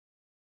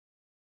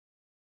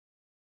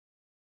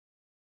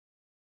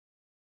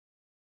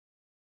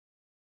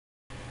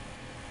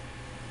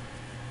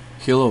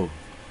Hello,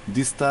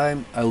 this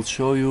time I'll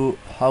show you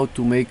how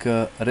to make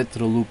a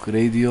retro look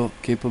radio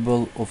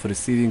capable of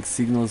receiving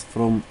signals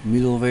from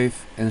middle wave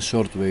and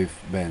short wave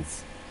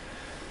bands.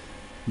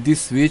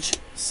 This switch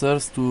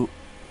serves to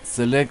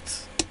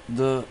select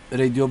the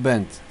radio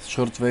band,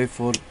 short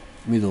wave or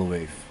middle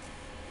wave.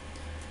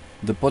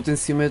 The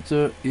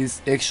potentiometer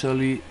is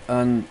actually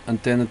an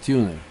antenna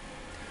tuner.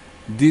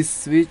 With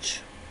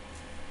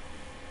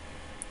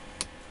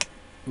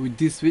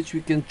this switch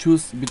we can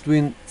choose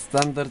between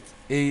standard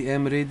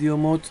AM radio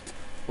mode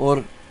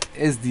or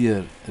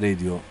SDR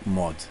radio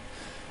mode.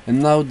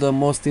 And now the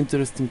most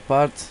interesting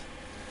part,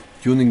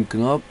 tuning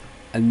knob.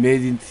 I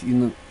made it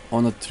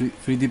on a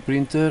 3D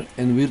printer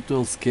and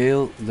virtual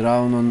scale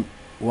drawn on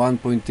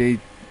 1.8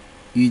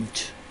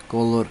 inch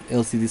color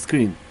LCD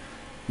screen.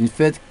 In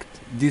fact,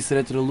 this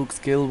retro look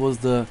scale was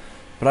the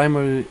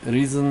primary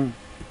reason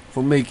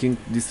for making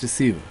this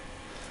receiver.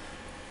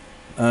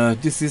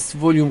 This is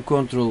volume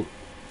control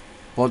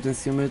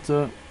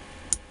potentiometer,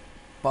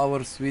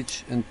 power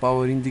switch and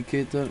power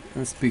indicator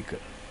and speaker.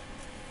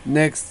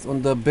 Next,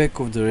 on the back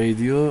of the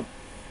radio,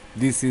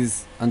 this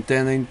is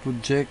antenna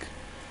input jack,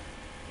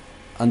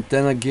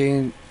 antenna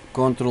gain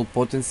control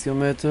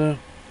potentiometer,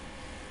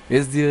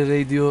 SDR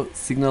radio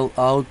signal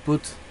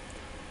output,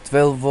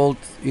 12 volt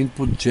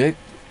input jack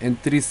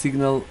and 3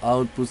 signal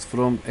outputs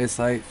from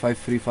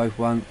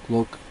Si5351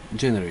 clock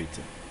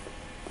generator.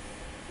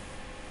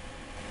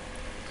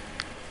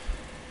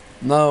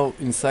 Now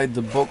inside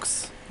the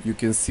box you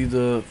can see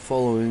the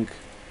following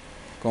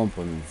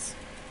components.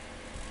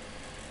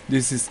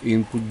 This is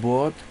input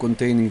board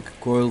containing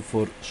coil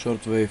for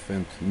shortwave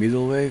and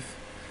middle wave,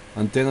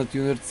 antenna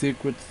tuner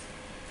circuit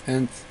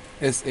and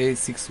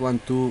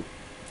SA612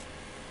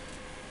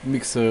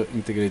 mixer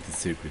integrated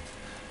circuit.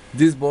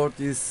 This board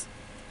is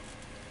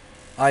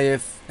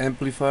IF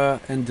amplifier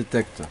and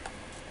detector.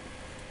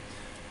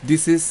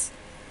 This is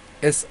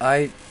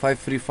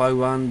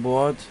Si5351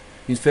 board.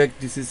 In fact,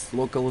 this is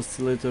local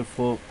oscillator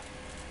for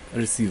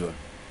receiver.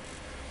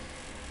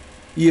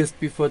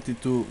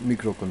 ESP32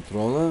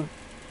 microcontroller,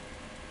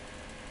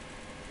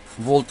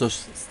 voltage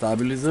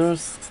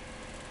stabilizers,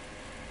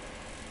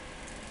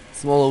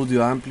 small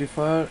audio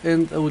amplifier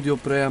and audio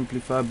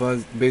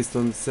preamplifier based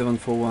on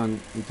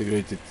 741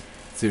 integrated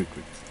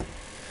circuit.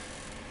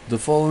 The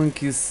following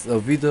is a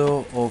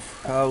video of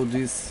how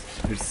this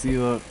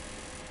receiver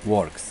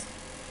works.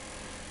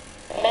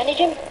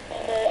 Managing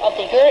member of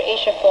the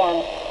Euro-Asia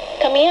Forum.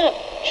 Coming up,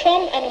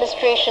 Trump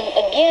administration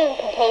again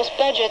proposed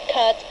budget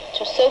cuts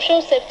to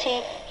social safety,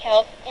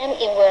 health and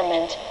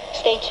environment.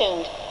 Stay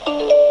tuned.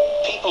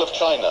 People of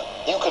China,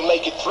 you can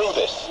make it through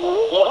this.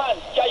 Wuhan,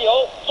 加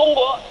油! 中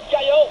国, 加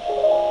油!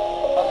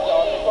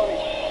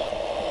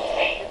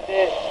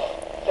 Şimdi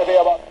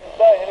tepeye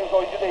baktığımızda henüz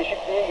oyuncu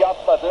değişikliği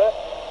yapmadı.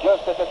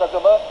 Göztepe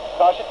takımı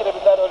karşı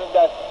tribünler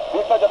önünden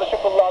bir sac atışı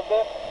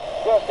kullandı.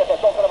 Göztepe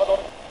son tarafa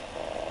doğru.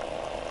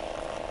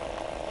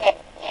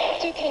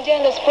 To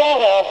condemn the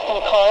spread of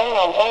the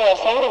coronavirus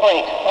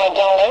outbreak,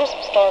 McDonald's,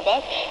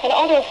 Starbucks, and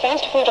other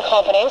fast food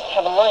companies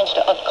have launched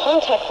a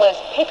contactless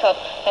pickup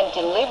and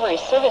delivery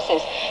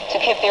services to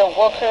keep their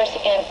workers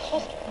and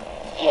customers.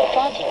 也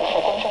抓紧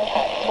复工生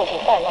产，促进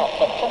外贸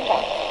稳增长。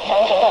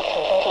详情的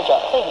请听记者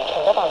费雨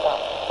辰的报道。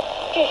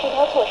这10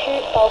条措施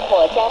包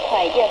括加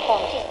快验放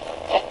进。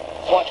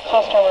Watch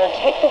customer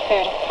take the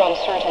food from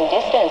certain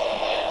distance.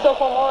 So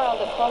for more on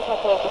the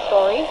contactless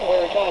story,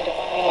 we're joined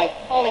by my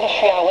colleague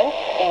Xiaowen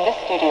in the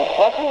studio.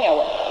 Welcome,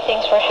 Yawen.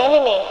 Thanks for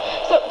having me.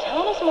 So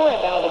tell us more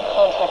about the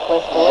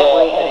contactless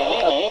delivery and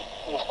pickup.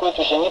 В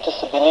които жените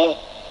са били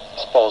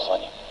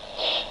използвани.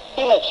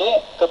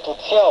 Иначе, като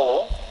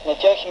цяло, на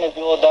тях им е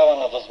било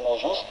давана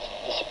възможност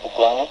да се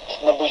покланят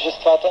на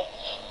божествата,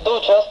 да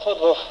участват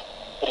в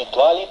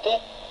ритуалите,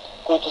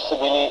 които са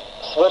били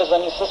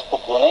свързани с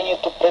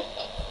поклонението пред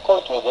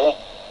който и да е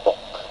Бог.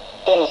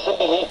 Те не са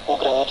били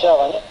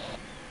ограничавани.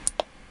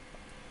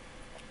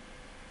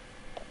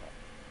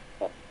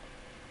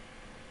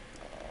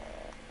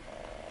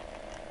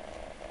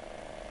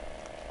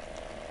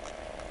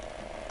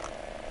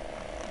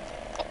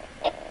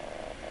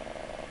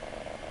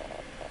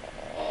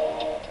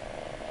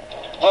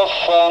 В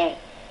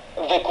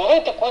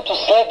вековете, които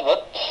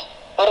следват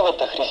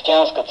първата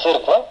християнска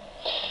църква,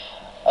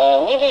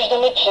 ние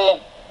виждаме, че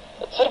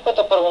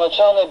църквата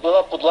първоначално е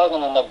била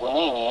подлагана на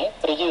гонение,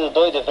 преди да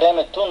дойде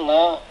времето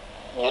на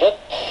мирът,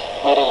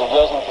 на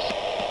религиозната си.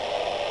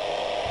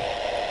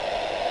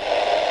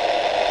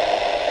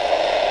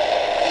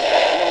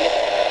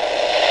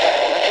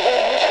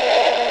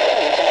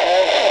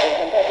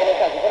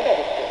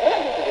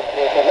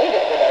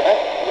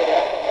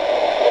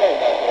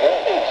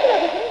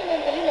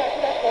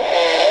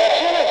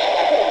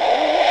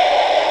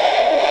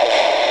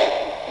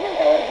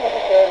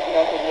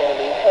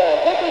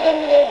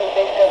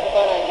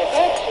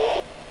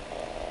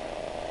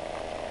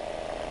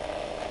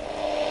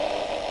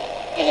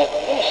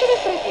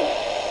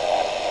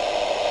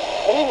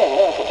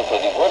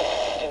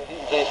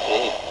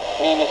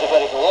 Mie mi se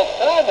pare că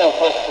 8 ani am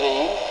fost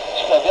străini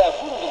și că abia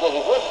acum, după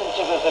divorț,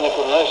 începem să ne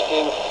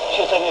cunoaștem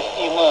Что-то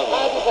нефтимало.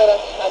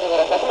 Hadi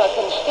bırak,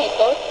 bakın işte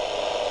ito.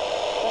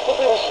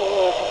 Super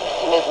machine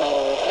совместимы с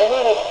моими.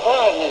 Левали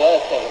парни, да,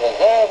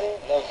 сообразали,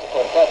 да,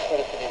 суппоркат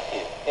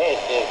пересидеть. Ты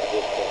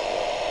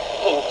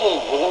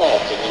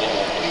вигнался меня.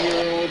 One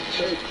world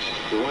church,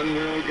 the one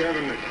world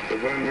government, the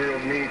one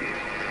world media.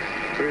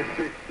 Verse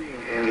 16,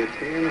 and the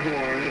 10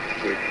 horns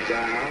which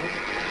thou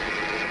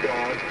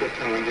sawest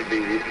upon the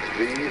beast,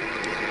 these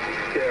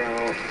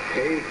shall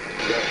take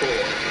the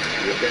whore.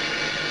 With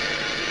it.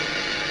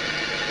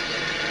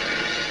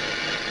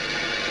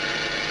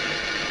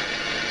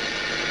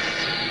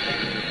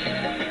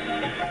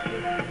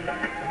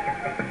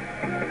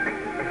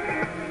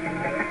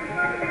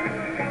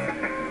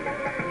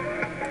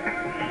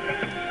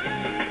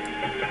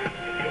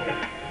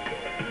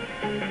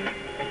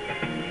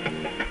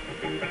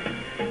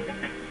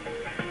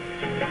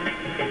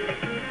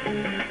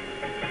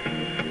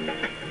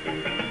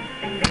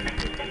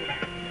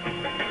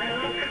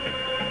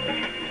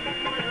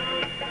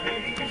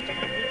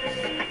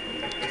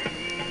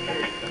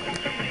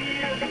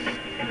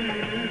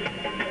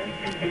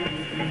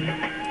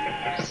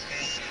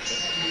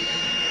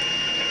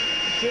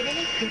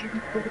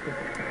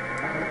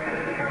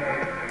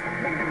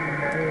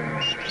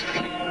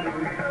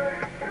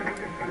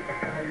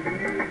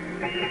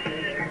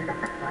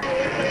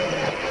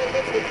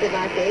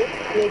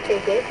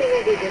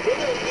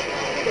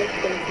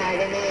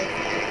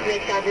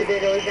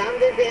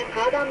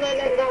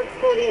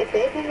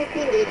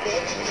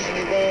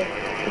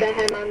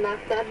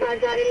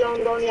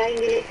 London'ya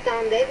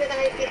İngiliz'ten de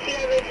bir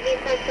kişiye ve bir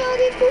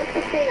saçare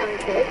çok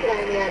seyahat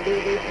vermeye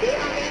BBC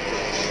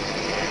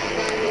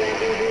vermeye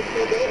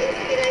BBC'de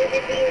eskileri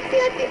bir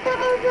inisiyatife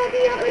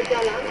Azadiye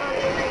Öcalan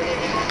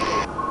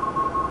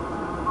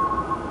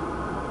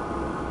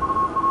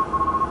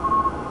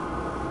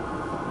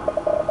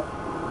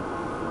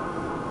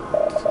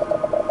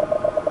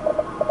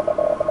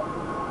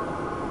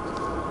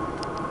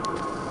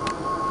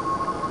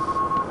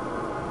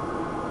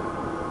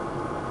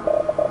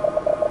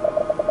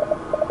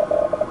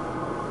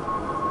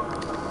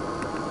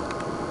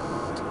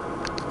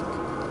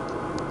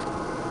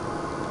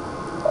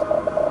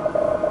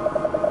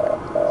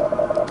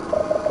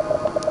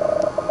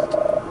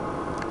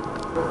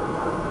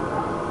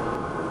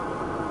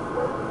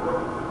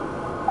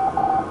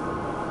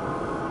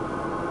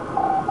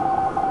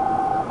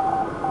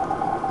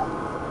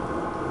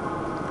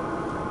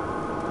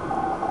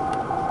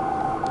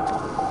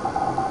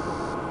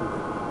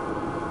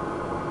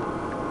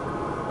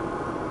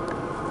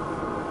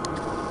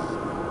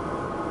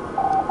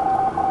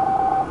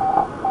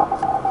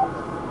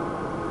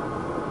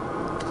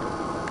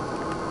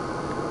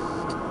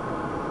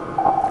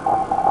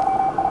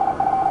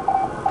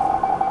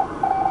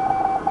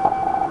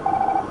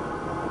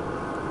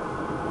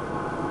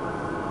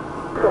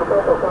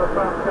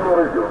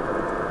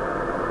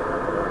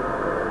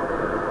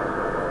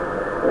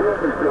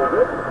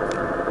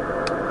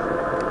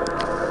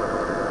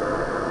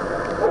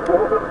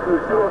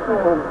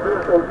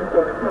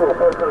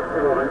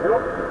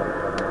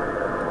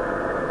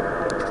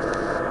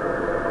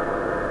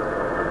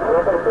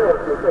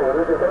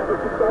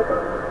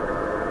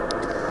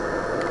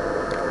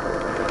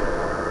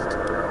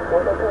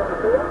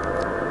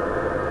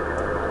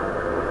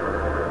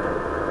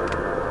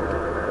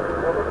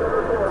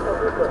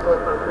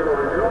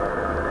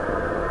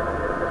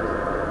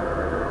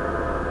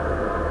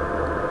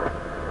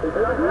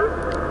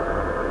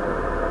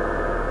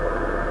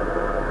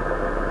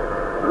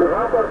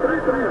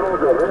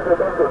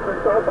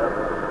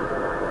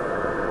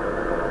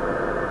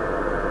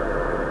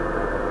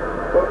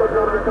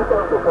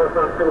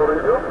Radio.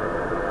 Radio.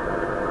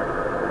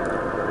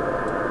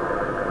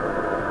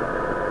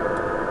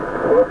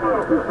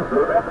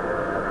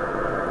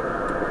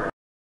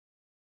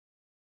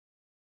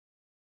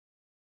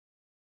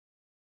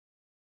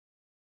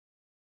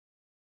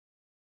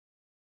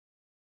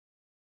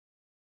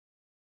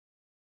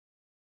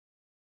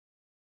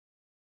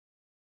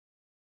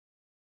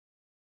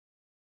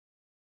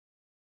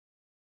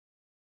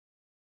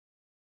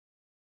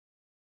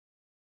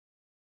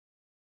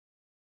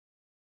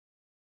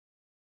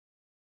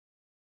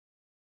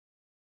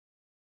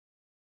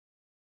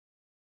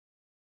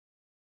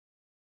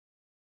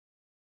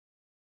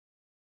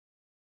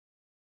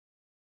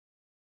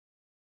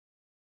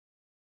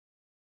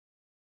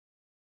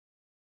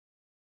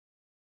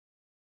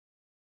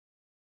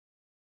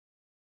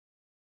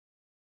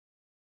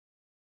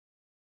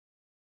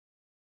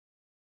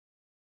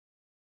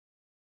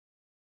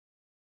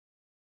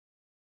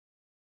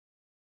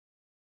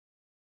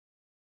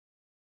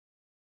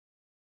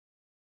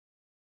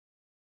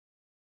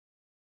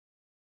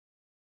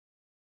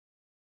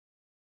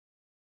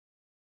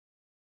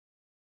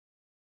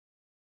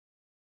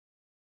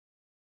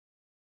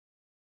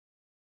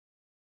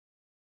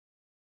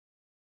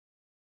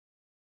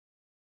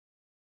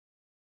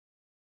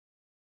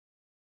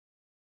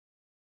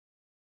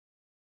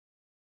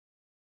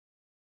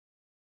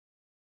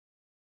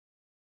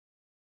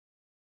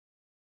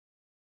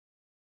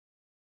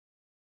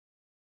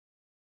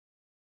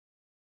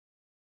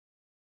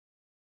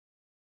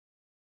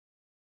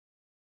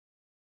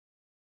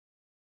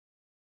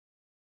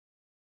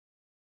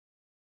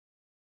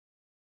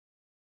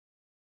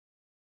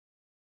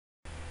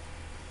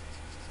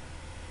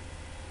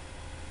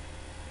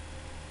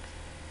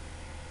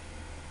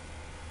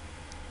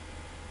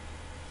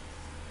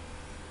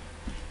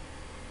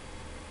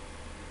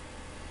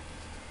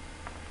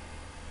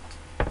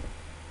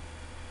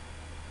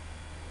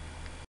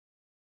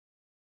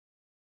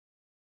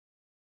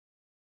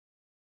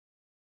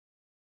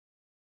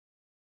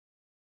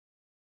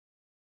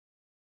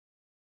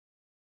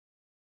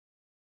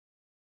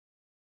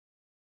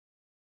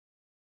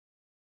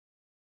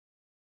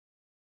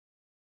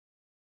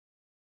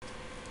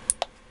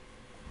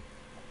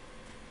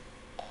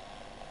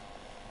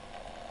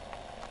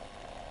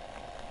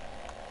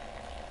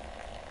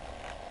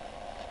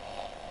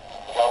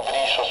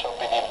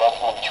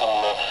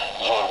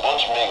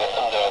 onde mega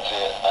andate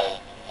al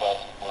vas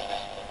por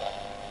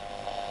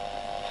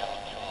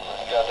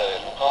gadare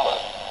ama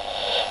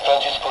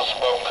Francisco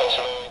Subau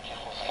Kançları ki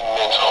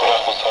hoskinment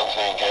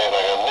khuraqusatse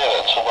gairaganera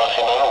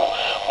çubaxinalu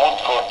mut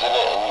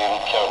kordine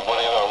ngirukya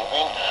boreva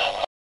gün